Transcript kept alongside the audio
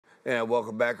And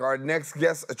welcome back. Our next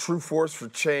guest, a true force for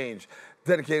change,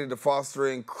 dedicated to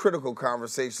fostering critical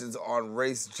conversations on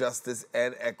race, justice,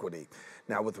 and equity.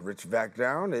 Now, with a rich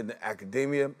background in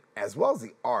academia as well as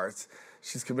the arts,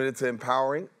 she's committed to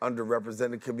empowering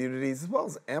underrepresented communities as well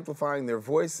as amplifying their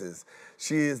voices.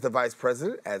 She is the vice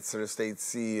president at CenterState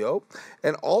CEO,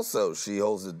 and also she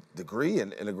holds a degree in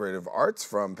integrative arts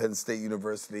from Penn State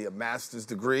University, a master's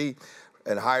degree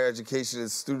in higher education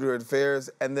and student affairs,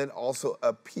 and then also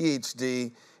a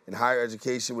PhD in higher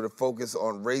education with a focus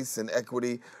on race and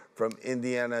equity from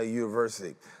Indiana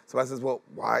University. So I says, well,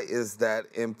 why is that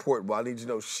important? Well, I need you to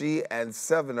know she and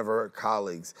 7 of her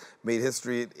colleagues made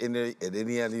history at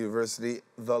Indiana University,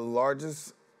 the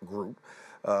largest group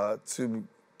to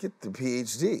get the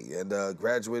PhD, and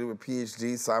graduated with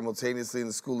PhD simultaneously in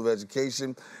the School of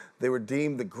Education. They were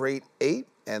deemed the Great 8,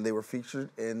 and they were featured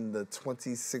in the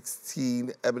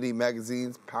 2016 Ebony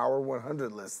Magazine's Power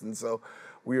 100 list. And so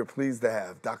we are pleased to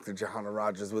have Dr. Juhanna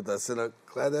Rogers with us, and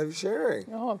glad to have you sharing.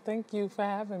 Oh, thank you for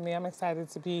having me. I'm excited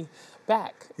to be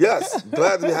back. Yes,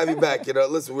 glad to have you back. You know,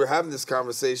 listen, we're having this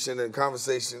conversation, and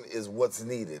conversation is what's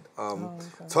needed.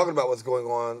 Talking about what's going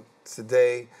on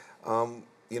today,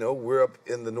 you know, we're up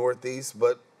in the Northeast,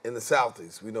 but in the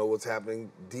Southeast, we know what's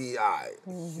happening. DEI,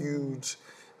 huge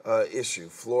issue.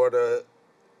 Florida,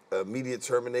 immediate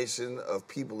termination of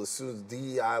people as soon as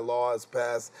DEI law is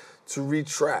passed to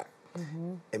retract.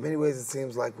 In many ways, it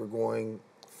seems like we're going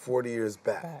 40 years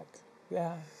back.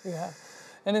 Yeah.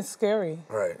 And it's scary.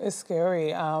 Right. It's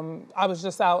scary. I was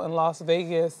just out in Las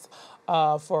Vegas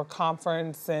for a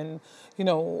conference, and, you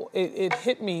know, it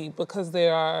hit me because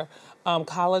there are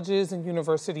colleges and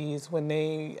universities, when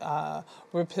they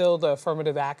repeal the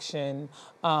affirmative action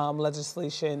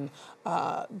legislation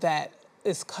that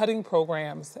is cutting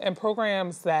programs, and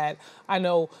programs that I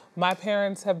know my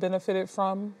parents have benefited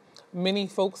from, many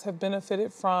folks have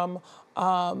benefited from,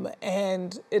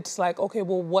 and it's like, okay,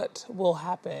 well, what will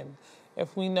happen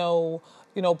if we know,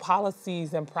 you know,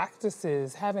 policies and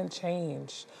practices haven't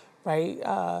changed, right?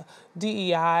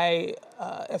 DEI,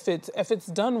 if it's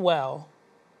done well,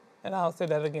 and I'll say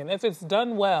that again, if it's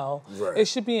done well, right, it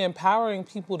should be empowering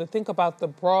people to think about the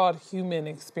broad human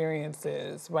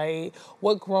experiences, right?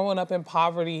 What growing up in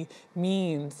poverty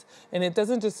means. And it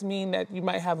doesn't just mean that you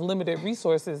might have limited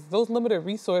resources. Those limited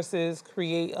resources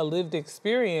create a lived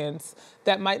experience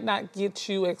that might not get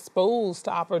you exposed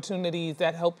to opportunities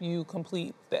that help you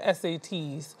complete the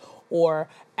SATs or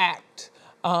ACT.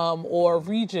 Or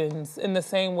regions, in the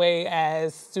same way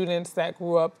as students that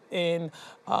grew up in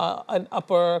an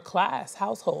upper class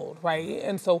household, right?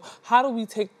 And so how do we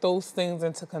take those things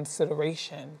into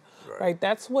consideration, right?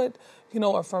 That's what, you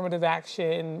know, affirmative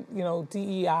action, you know,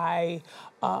 DEI,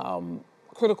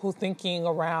 critical thinking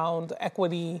around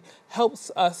equity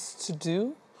helps us to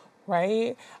do,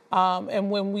 right? And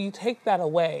when we take that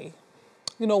away,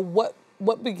 you know,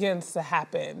 what begins to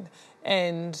happen?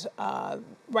 And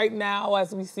right now,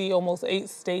 as we see almost 8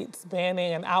 states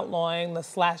banning and outlawing the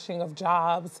slashing of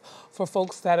jobs for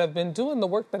folks that have been doing the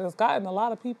work that has gotten a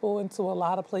lot of people into a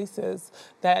lot of places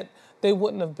that they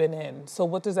wouldn't have been in. So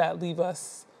what does that leave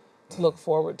us to look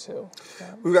forward to?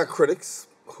 Yeah. We've got critics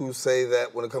who say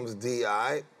that when it comes to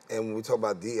DEI, and when we talk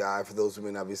about DEI, for those who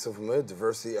may not be so familiar,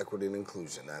 diversity, equity, and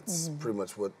inclusion. That's pretty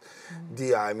much what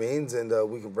DEI means, and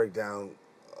we can break down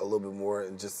a little bit more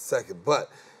in just a second. But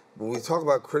when we talk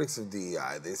about critics of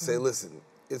DEI, they say, listen,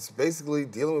 it's basically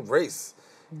dealing with race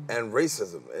and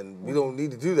racism, and we don't need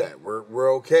to do that.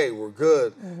 We're okay, we're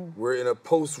good. We're in a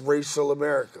post-racial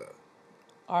America.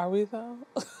 Are we, though?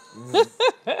 Did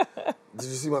you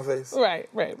see my face? Right.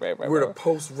 We're in a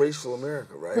post-racial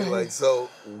America, right? Like, so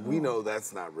we know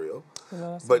that's not real.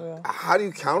 No, that's but not real. How do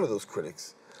you counter those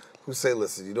critics who say,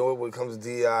 listen, you know what, when it comes to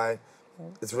DEI,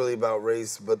 it's really about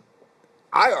race, but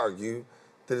I argue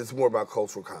that it's more about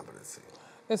cultural competency.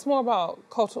 It's more about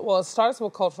cultural, well, it starts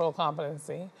with cultural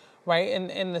competency, right?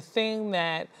 And the thing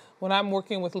that when I'm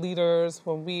working with leaders,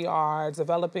 when we are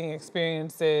developing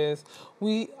experiences,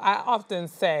 I often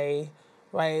say,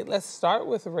 right, let's start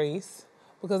with race,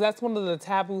 because that's one of the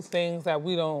taboo things that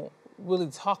we don't really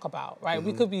talk about, right?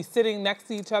 We could be sitting next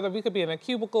to each other, we could be in a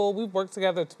cubicle, we've worked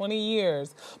together 20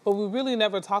 years, but we really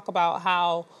never talk about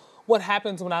what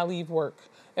happens when I leave work.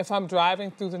 If I'm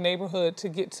driving through the neighborhood to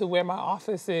get to where my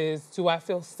office is, do I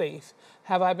feel safe?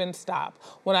 Have I been stopped?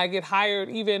 When I get hired,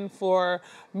 even for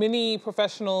many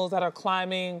professionals that are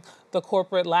climbing the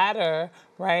corporate ladder,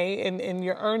 right, and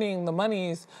you're earning the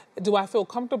monies, do I feel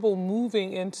comfortable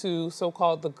moving into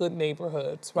so-called the good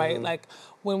neighborhoods, right? Like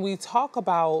when we talk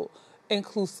about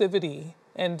inclusivity,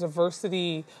 and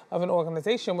diversity of an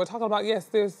organization, we're talking about, yes,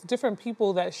 there's different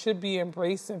people that should be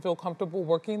embraced and feel comfortable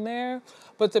working there,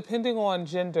 but depending on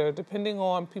gender, depending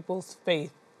on people's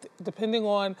faith, depending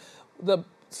on the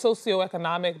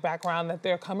socioeconomic background that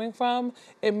they're coming from,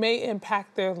 it may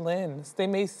impact their lens. They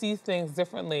may see things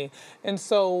differently. And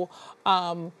so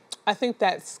I think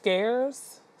that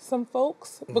scares some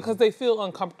folks because they feel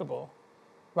uncomfortable.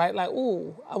 Right? Like,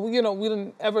 ooh, you know, we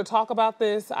didn't ever talk about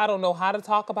this. I don't know how to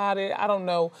talk about it. I don't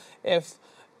know if,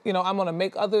 you know, I'm going to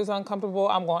make others uncomfortable.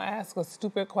 I'm going to ask a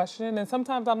stupid question. And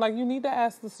sometimes I'm like, you need to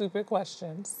ask the stupid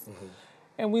questions.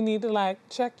 And we need to, like,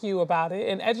 check you about it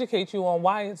and educate you on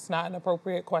why it's not an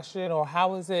appropriate question or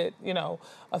how is it, you know,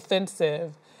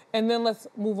 offensive. And then let's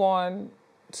move on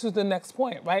to the next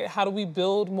point, right? How do we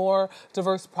build more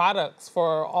diverse products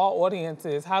for all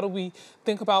audiences? How do we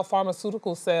think about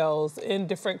pharmaceutical sales in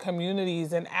different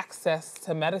communities and access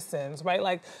to medicines, right?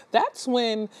 Like, that's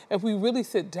when, if we really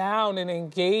sit down and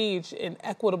engage in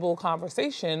equitable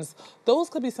conversations, those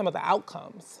could be some of the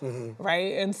outcomes,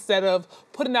 right? Instead of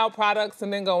putting out products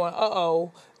and then going, uh-oh,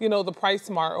 you know, the price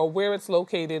mark or where it's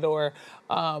located or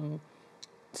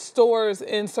stores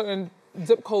in certain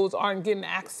zip codes aren't getting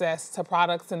access to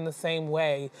products in the same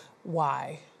way.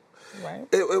 Why? Right?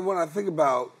 When I think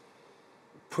about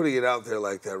putting it out there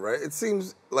like that, right, it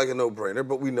seems like a no-brainer,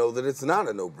 but we know that it's not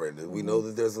a no-brainer. We know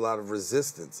that there's a lot of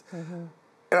resistance. And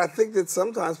I think that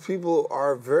sometimes people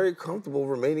are very comfortable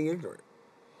remaining ignorant.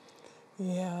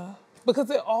 Yeah. Because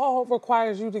it all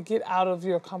requires you to get out of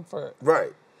your comfort.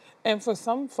 Right. And for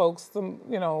some folks,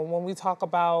 you know, when we talk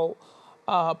about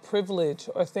privilege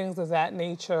or things of that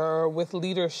nature with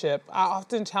leadership, I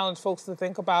often challenge folks to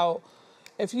think about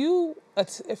if you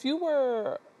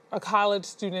were a college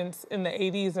student in the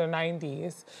 80s or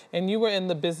 90s and you were in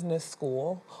the business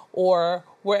school or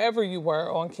wherever you were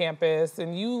on campus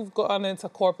and you've gone into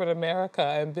corporate America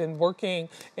and been working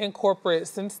in corporate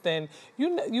since then,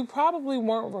 you probably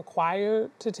weren't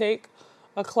required to take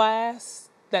a class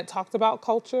that talked about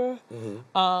culture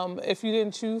if you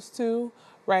didn't choose to.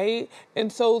 Right?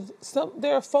 And so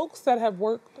there are folks that have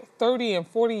worked 30 and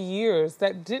 40 years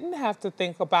that didn't have to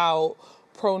think about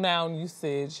pronoun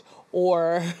usage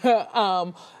or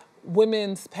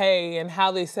women's pay and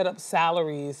how they set up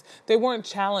salaries. They weren't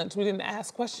challenged. We didn't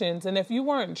ask questions. And if you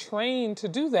weren't trained to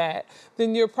do that,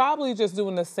 then you're probably just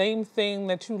doing the same thing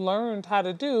that you learned how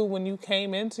to do when you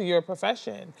came into your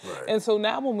profession. Right. And so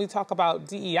now when we talk about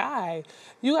DEI,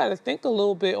 you got to think a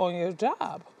little bit on your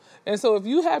job. And so if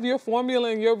you have your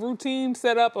formula and your routine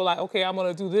set up, or like, okay, I'm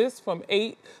going to do this from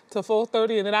 8 to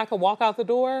 4:30, and then I can walk out the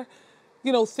door,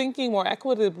 you know, thinking more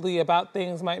equitably about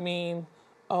things might mean,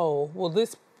 oh, well,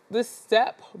 this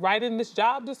step right in this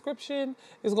job description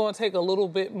is going to take a little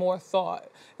bit more thought.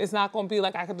 It's not going to be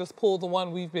like I could just pull the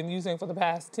one we've been using for the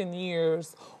past 10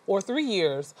 years or 3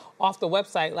 years off the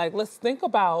website. Like, let's think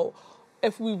about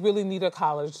if we really need a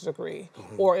college degree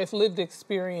or if lived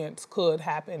experience could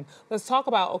happen. Let's talk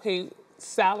about, okay,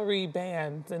 salary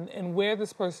bands and where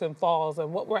this person falls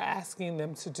and what we're asking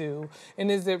them to do.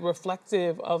 And is it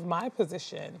reflective of my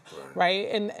position, right?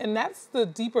 And that's the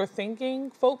deeper thinking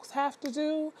folks have to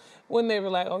do when they were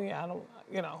like, oh yeah, I don't,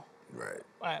 you know. Right.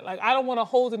 Like, I don't want to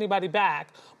hold anybody back,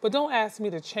 but don't ask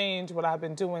me to change what I've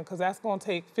been doing because that's going to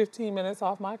take 15 minutes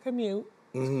off my commute.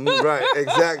 Right,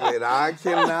 exactly. And I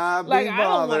cannot like, be bothered. I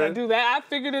don't want to do that. I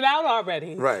figured it out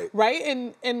already. Right. Right?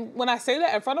 And when I say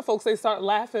that in front of folks, they start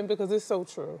laughing because it's so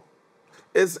true.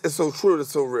 It's so true and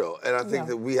it's so real. And I think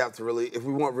that we have to really, if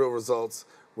we want real results,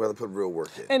 we have to put real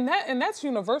work in. And that's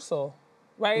universal,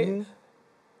 right?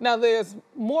 Now, there's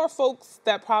more folks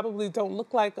that probably don't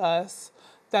look like us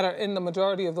that are in the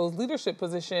majority of those leadership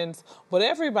positions, but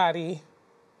everybody,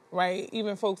 right,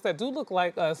 even folks that do look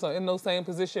like us are in those same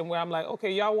position where I'm like, okay,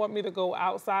 y'all want me to go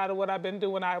outside of what I've been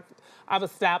doing? I've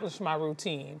established my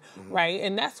routine, right?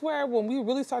 And that's where when we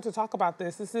really start to talk about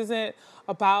this isn't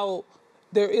about,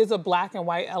 there is a black and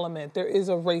white element, there is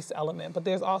a race element, but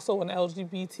there's also an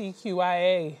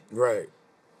LGBTQIA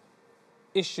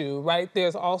issue, right?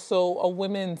 There's also a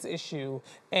women's issue.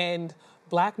 And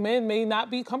Black men may not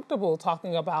be comfortable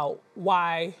talking about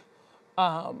why,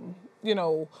 you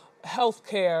know,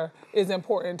 healthcare is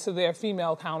important to their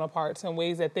female counterparts in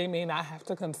ways that they may not have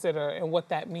to consider and what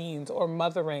that means, or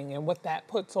mothering and what that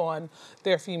puts on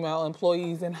their female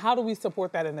employees, and how do we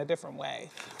support that in a different way,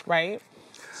 right?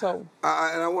 So,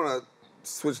 and I want to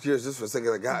switch gears just for a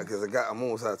second, because I'm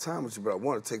almost out of time with you, but I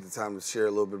want to take the time to share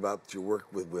a little bit about your work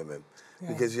with women.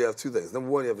 Because you have two things.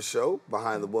 Number one, you have a show,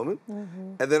 Behind the Woman.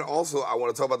 And then also, I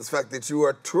want to talk about the fact that you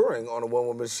are touring on a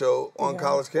one-woman show on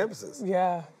college campuses.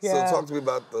 Yeah. So talk to me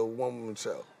about the one-woman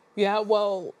show. Yeah,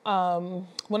 well,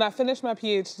 when I finished my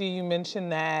PhD, you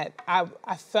mentioned that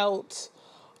I felt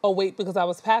a weight because I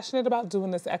was passionate about doing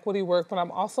this equity work, but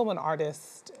I'm also an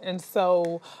artist. And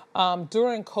so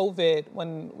during COVID,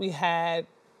 when we had,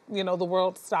 the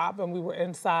world stopped and we were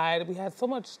inside, we had so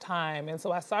much time. And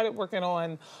so I started working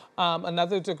on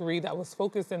another degree that was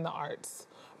focused in the arts,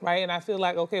 right? And I feel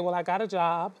like, okay, well, I got a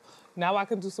job. Now I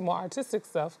can do some more artistic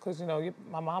stuff because,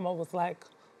 my mama was like,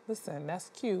 listen, that's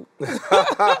cute.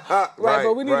 right,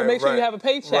 but we need to make sure you have a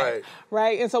paycheck.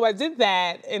 Right. And so I did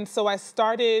that. And so I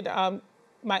started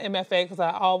my MFA because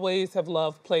I always have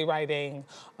loved playwriting.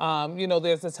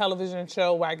 There's a television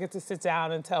show where I get to sit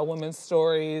down and tell women's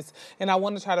stories. And I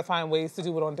want to try to find ways to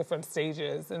do it on different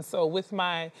stages. And so with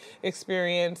my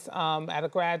experience at a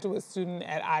graduate student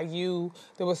at IU,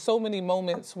 there were so many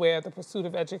moments where the pursuit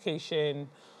of education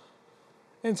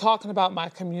and talking about my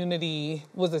community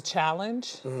was a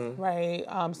challenge, right?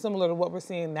 Similar to what we're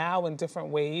seeing now in different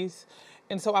ways.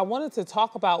 And so I wanted to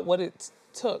talk about what it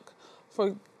took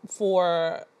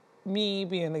for me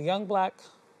being a young Black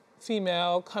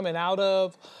female coming out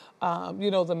of,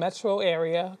 the metro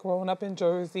area, growing up in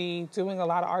Jersey, doing a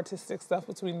lot of artistic stuff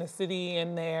between the city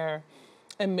and there,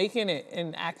 and making it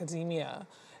in academia.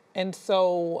 And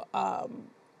so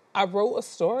I wrote a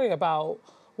story about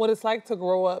what it's like to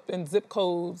grow up in zip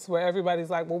codes where everybody's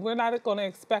like, well, we're not going to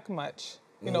expect much.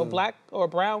 Black or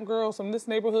brown girls from this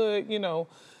neighborhood,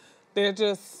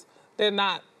 they're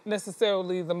not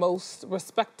necessarily the most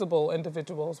respectable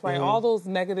individuals, right? All those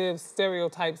negative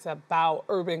stereotypes about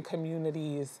urban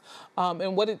communities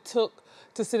and what it took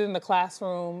to sit in the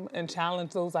classroom and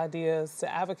challenge those ideas, to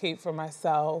advocate for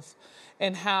myself,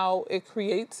 and how it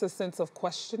creates a sense of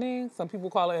questioning. Some people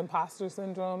call it imposter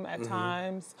syndrome at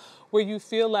times, where you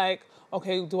feel like,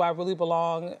 okay, do I really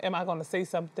belong? Am I going to say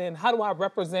something? How do I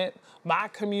represent my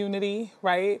community,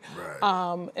 right?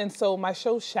 And so my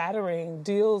show Shattering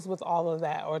deals with all of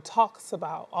that, or talks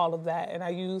about all of that. And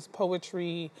I use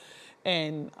poetry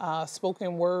and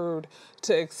spoken word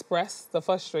to express the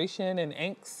frustration and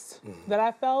angst that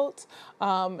I felt.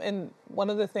 And one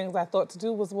of the things I thought to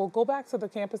do was, well, go back to the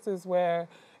campuses where,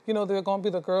 there are going to be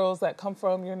the girls that come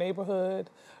from your neighborhood,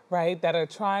 right, that are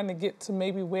trying to get to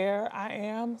maybe where I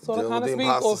am, dealing with the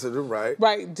imposter syndrome,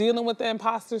 right, dealing with the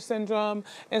imposter syndrome.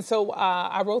 And so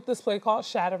I wrote this play called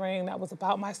Shattering that was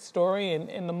about my story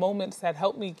and the moments that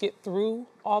helped me get through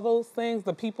all those things,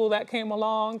 the people that came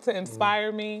along to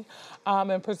inspire me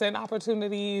and present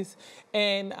opportunities.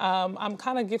 And I'm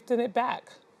kind of gifting it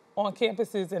back on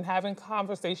campuses and having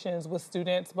conversations with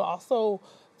students, but also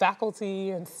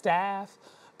faculty and staff.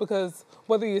 Because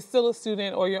whether you're still a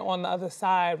student or you're on the other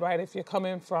side, right, if you're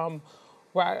coming from,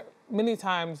 right, many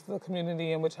times the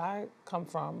community in which I come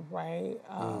from, right,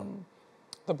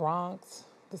 the Bronx,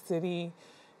 the city,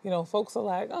 folks are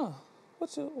like, oh,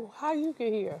 how you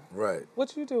get here? Right.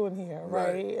 What you doing here,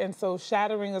 right? And so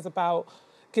Shattering is about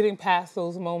getting past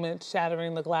those moments,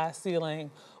 shattering the glass ceiling,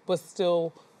 but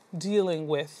still dealing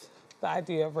with the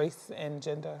idea of race and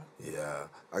gender. Yeah,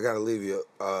 I got to leave you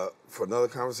for another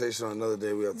conversation on another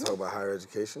day. We have to talk about higher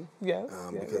education. Yes.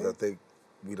 Because I think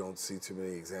we don't see too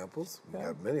many examples. We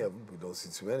have many of them. We don't see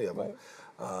too many of them.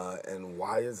 And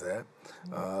why is that?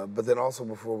 But then also,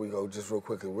 before we go, just real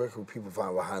quickly, where can people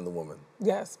find Behind the Woman?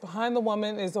 Yes, Behind the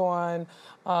Woman is on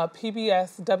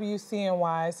PBS,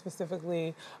 WCNY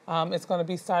specifically. It's going to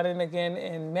be starting again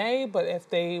in May, but if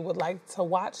they would like to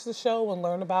watch the show and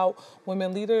learn about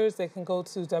women leaders, they can go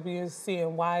to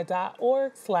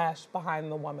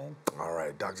WCNY.org/Behind the Woman. All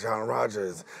right, Dr. Juhanna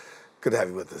Rogers, good to have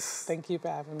you with us. Thank you for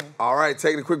having me. All right,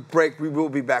 taking a quick break. We will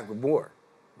be back with more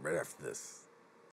right after this.